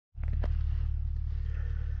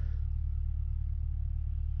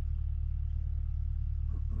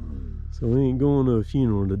So we ain't going to a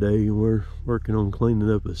funeral today. We're working on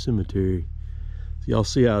cleaning up a cemetery. So y'all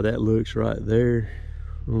see how that looks right there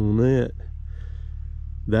on that?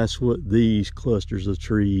 That's what these clusters of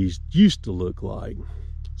trees used to look like.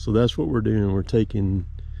 So that's what we're doing. We're taking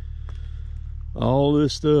all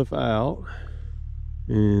this stuff out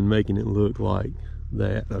and making it look like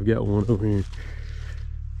that. I've got one over here.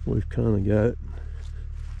 We've kind of got,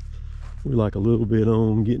 we're like a little bit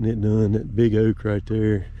on getting it done. That big oak right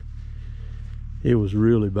there, it was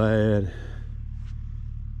really bad.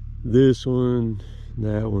 This one,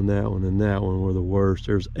 that one, and that one were the worst.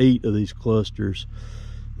 There's 8 of these clusters.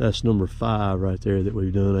 That's number 5 right there that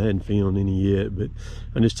we've done. I hadn't filmed any yet, but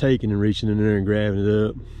I'm just taking and reaching in there and grabbing it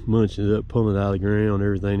up, munching it up, pulling it out of the ground,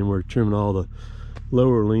 everything, and we're trimming all the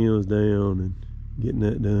lower limbs down and getting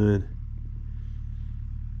that done.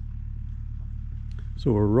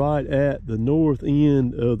 So we're right at the north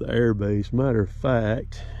end of the air base. Matter of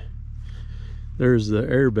fact, there's the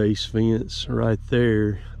air base fence right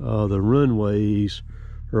there. The runways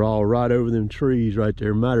are all right over them trees right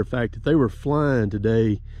there. Matter of fact, if they were flying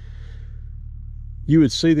today, you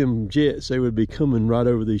would see them jets. They would be coming right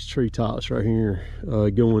over these treetops right here,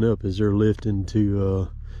 going up as they're lifting to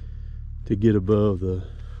get above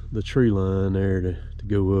the tree line there to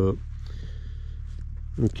go up.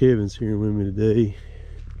 And Kevin's here with me today.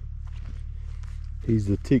 He's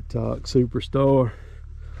the TikTok superstar,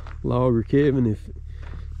 Logger Kevin.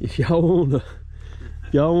 If y'all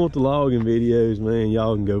want the logging videos, man,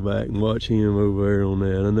 y'all can go back and watch him over there on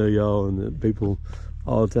that. I know y'all and the people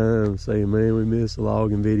all the time saying, man, we miss the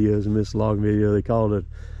logging videos and miss the logging video. They call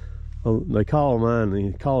mine,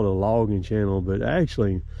 they call it a logging channel, but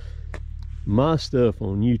actually my stuff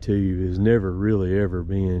on YouTube has never really ever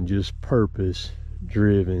been just purpose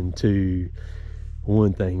driven to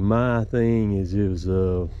one thing. My thing is, it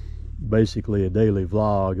was basically a daily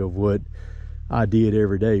vlog of what I did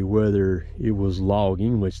every day, whether it was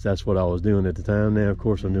logging, which that's what I was doing at the time. Now, of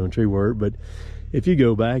course, I'm doing tree work, but if you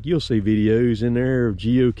go back, you'll see videos in there of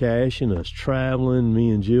geocaching, us traveling,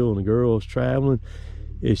 me and Jill and the girls traveling.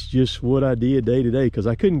 It's just what I did day to day, because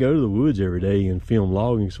I couldn't go to the woods every day and film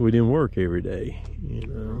logging, so we didn't work every day, you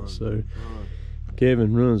know. So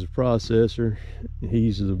Kevin runs the processor.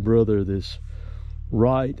 He's the brother that's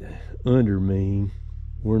right under me.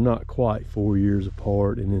 We're not quite 4 years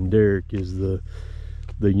apart, and then Derek is the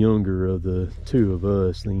younger of the 2 of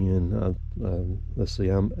us. Then let's see,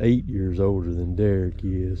 I'm 8 years older than Derek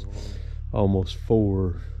is, almost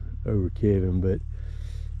 4 over Kevin. But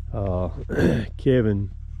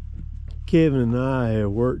Kevin and I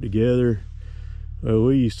have worked together.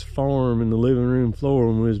 We used to farm in the living room floor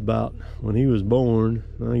when he was born.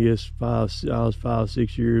 I guess I was 5,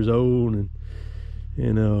 6 years old, and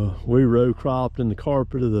we row cropped in the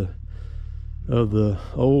carpet of the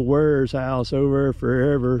old Ware's house over there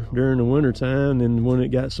forever during the winter time. And when it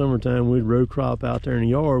got summertime, we'd row crop out there in the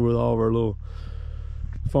yard with all of our little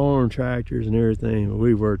farm tractors and everything. But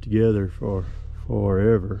we worked together for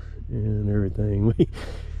forever and everything.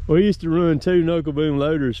 We used to run 2 knuckle boom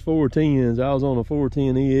loaders, 410s. I was on a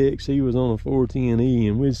 410EX, he was on a 410E,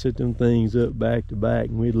 and we'd set them things up back to back,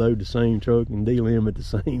 and we'd load the same truck and deal them at the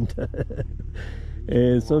same time.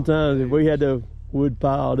 And sometimes if we had the wood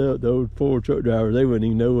piled up, the old Ford truck drivers, they wouldn't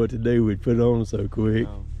even know what to do. We'd put it on so quick.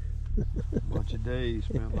 Bunch of days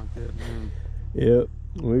spent like that, man. Yep.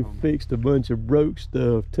 We fixed a bunch of broke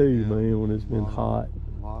stuff too, man, when it's been hot.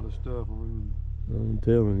 A lot of stuff. I'm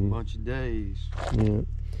telling you. Bunch of days. Yeah.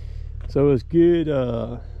 So it's good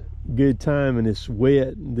good time, and it's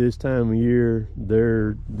wet this time of year.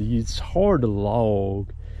 It's hard to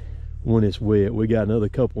log when it's wet. We got another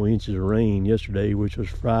couple inches of rain yesterday, which was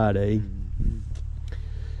Friday.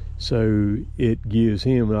 So it gives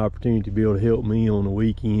him an opportunity to be able to help me on the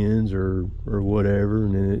weekends or whatever,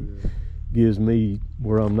 and then it gives me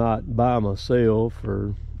where I'm not by myself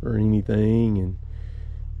or anything,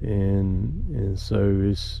 and so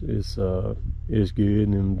it's good.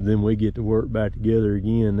 And then we get to work back together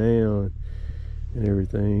again now and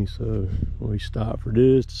everything. So we stop for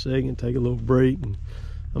just a second, take a little break, and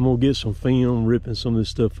I'm gonna get some film ripping some of this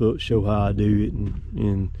stuff up, show how I do it,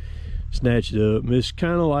 and snatch it up. And it's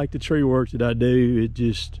kind of like the tree work that I do.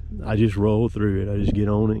 I just roll through it. I just get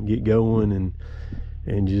on it and get going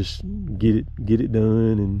and just get it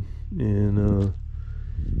done and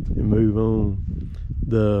move on.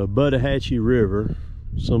 The Buttahatchee River,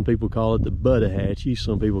 some people call it the Buttahatchee,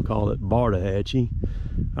 some people call it Bartahatchee.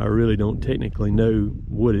 I really don't technically know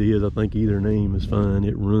what it is. I think either name is fine.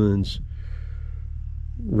 It runs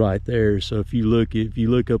right there. So if you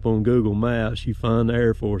look up on Google Maps, you find the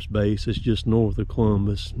Air Force Base. It's just north of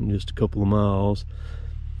Columbus, just a couple of miles.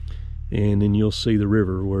 and then you'll see the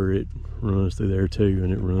river where it runs through there too,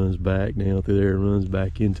 and it runs back down through there, runs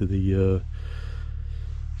back into the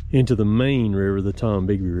main river, the Tom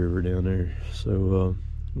Bigby River down there. So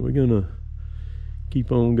we're gonna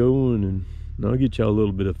keep on going, and I'll get y'all a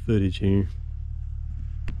little bit of footage here.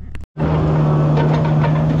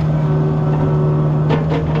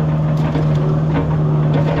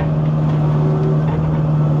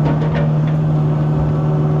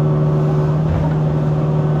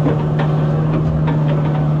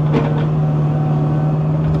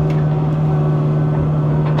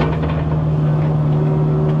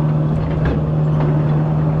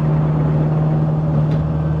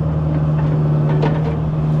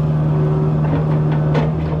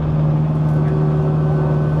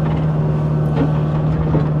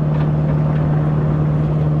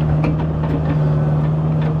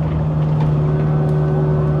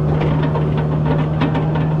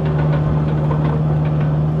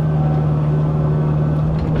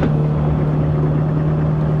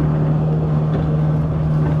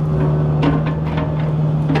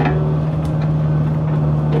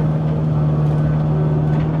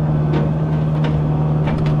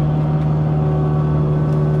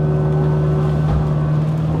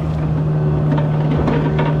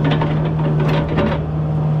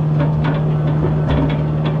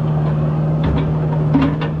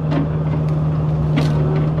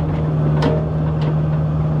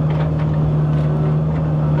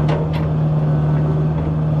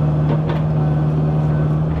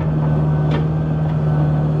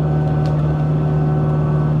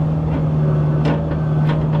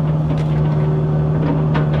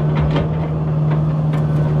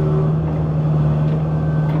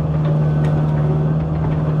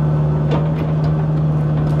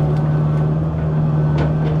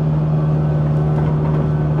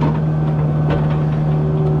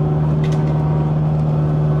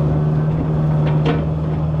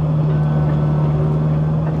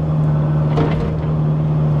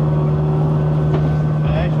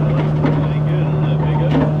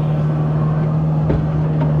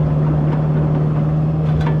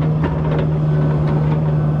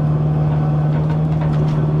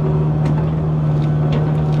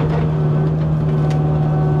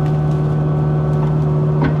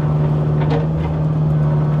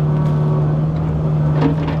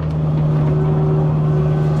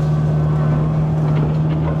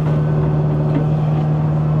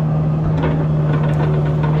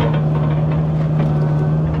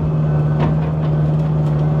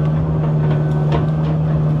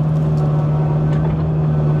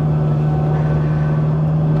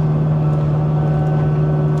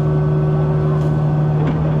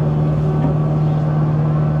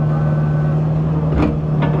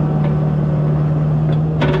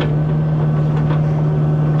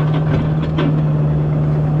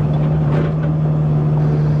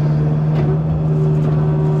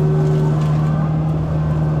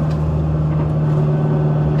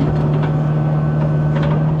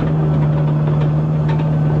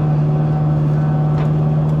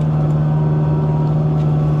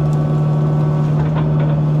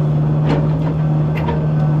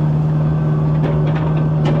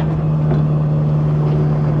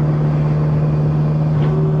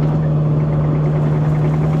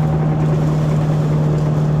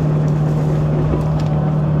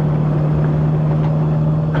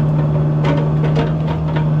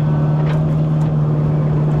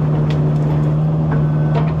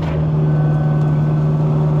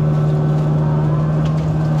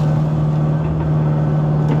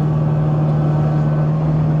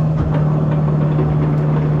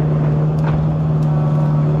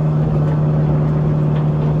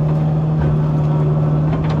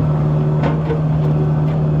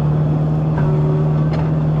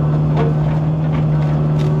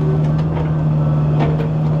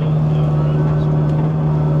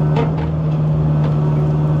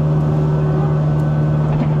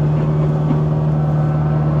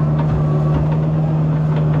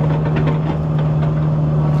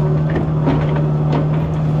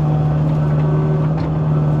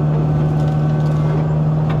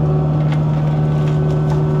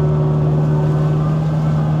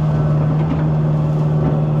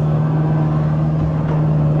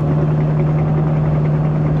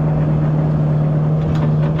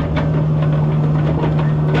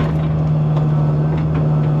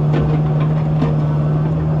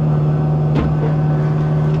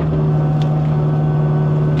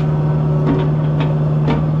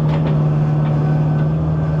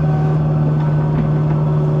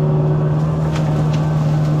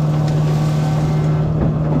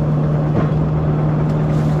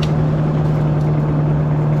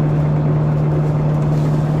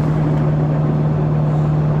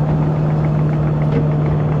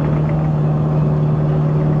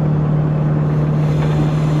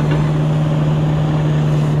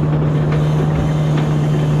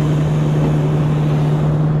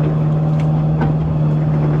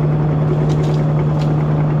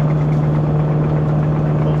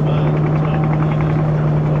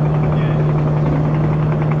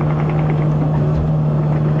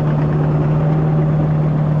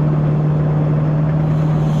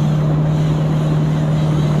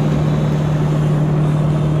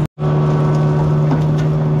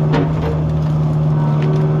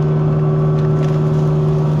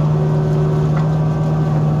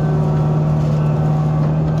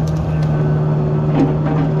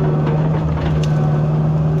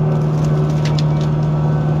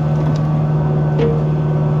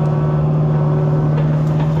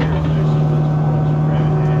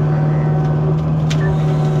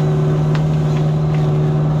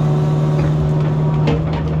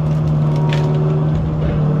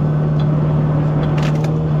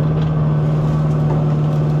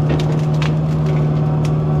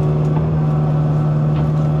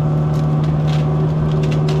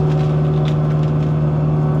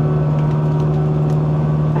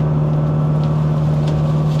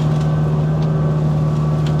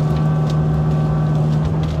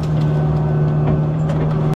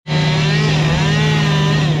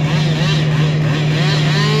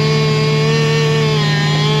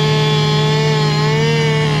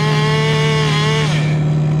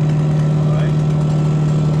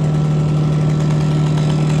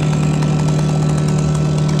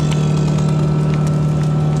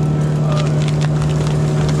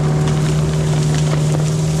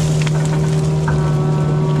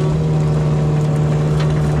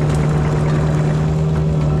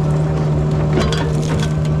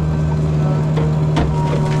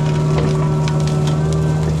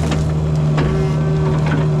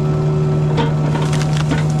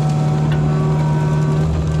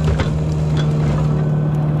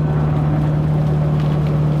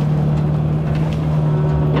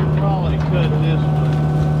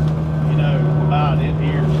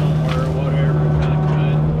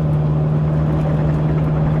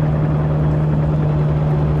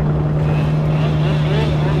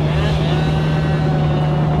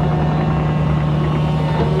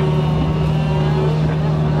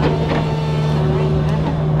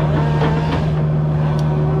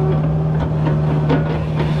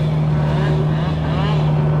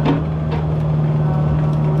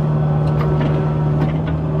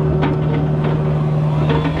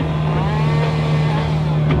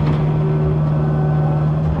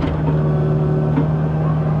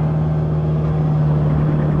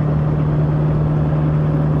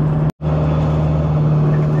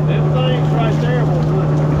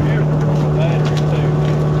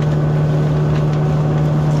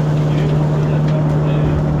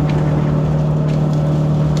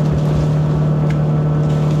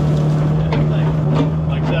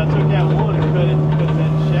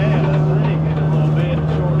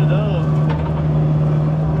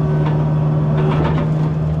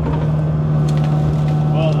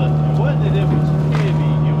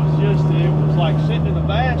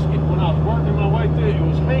 basket, when I was working my way through, it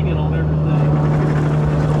was hanging on everything.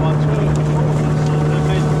 So I took the shortness and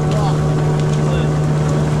made it drop.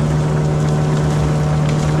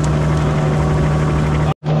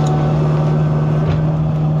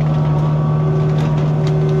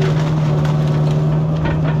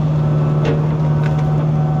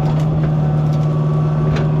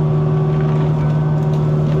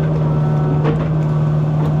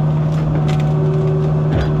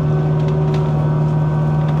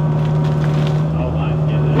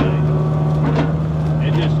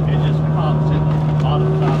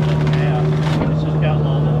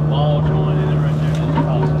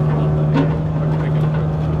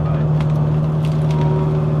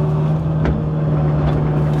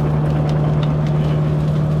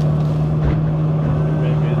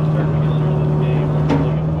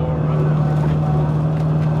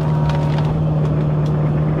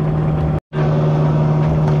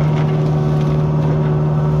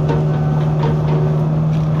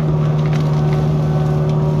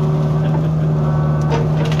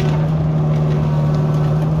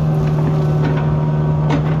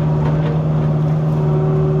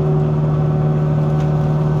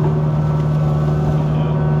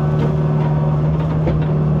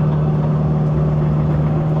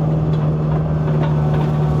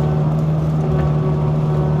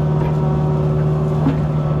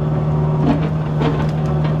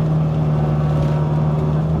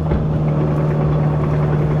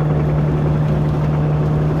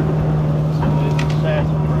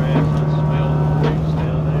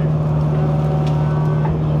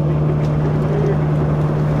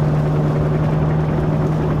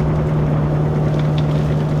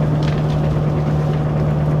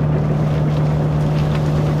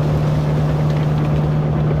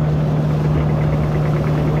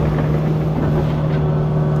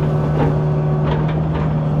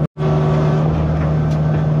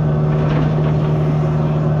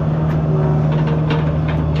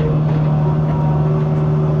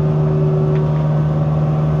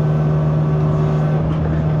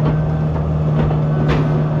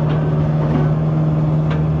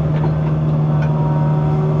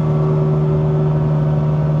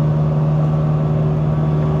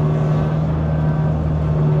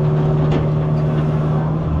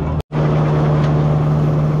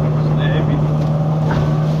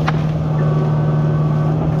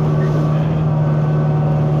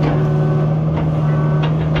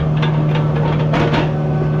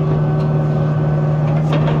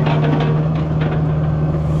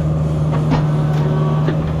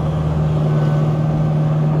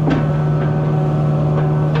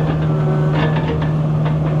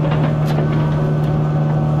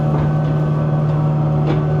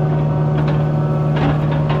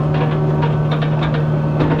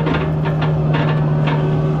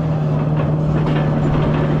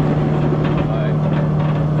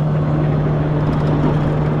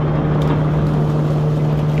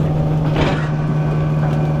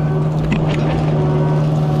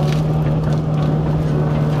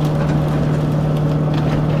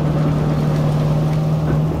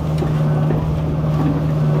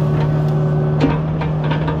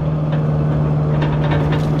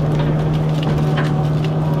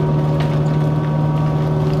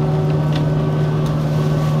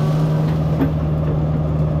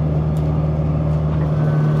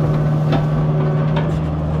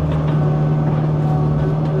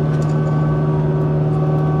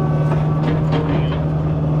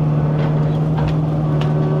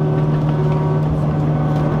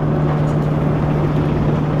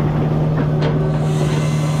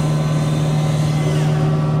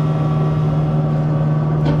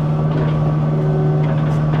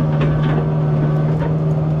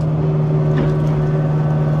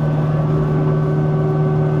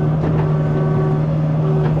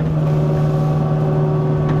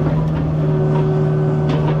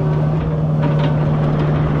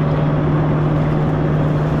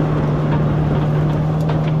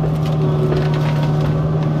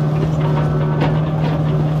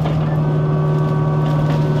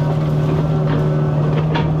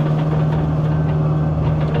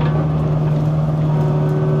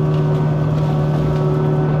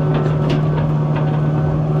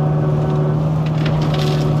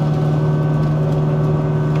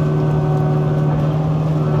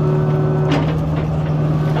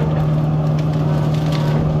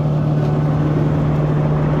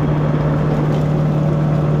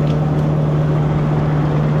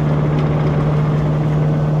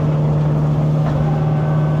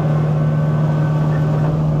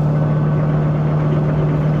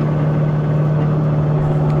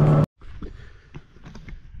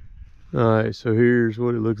 Alright, so here's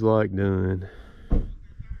what it looks like done.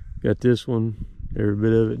 Got this one, every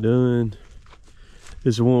bit of it done.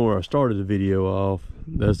 This is the one where I started the video off.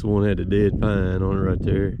 That's the one that had the dead pine on it right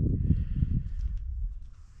there.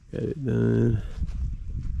 Got it done.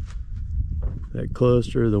 That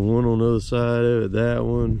cluster, the one on the other side of it, that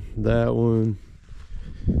one, the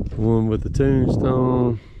one with the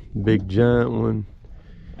tombstone, big giant one,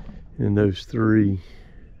 and those three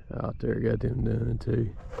out there, got them done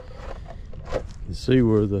too. You can see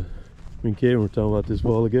where me and Kevin were talking about this a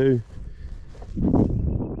while ago,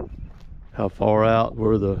 how far out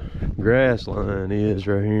where the grass line is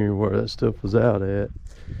right here, where that stuff was out at.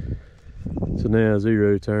 So now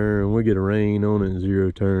zero turn, we get a rain on it and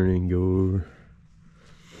zero turn and go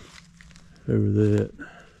over that.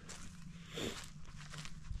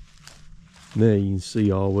 Now you can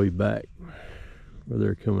see all the way back where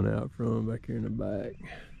they're coming out from, back here in the back.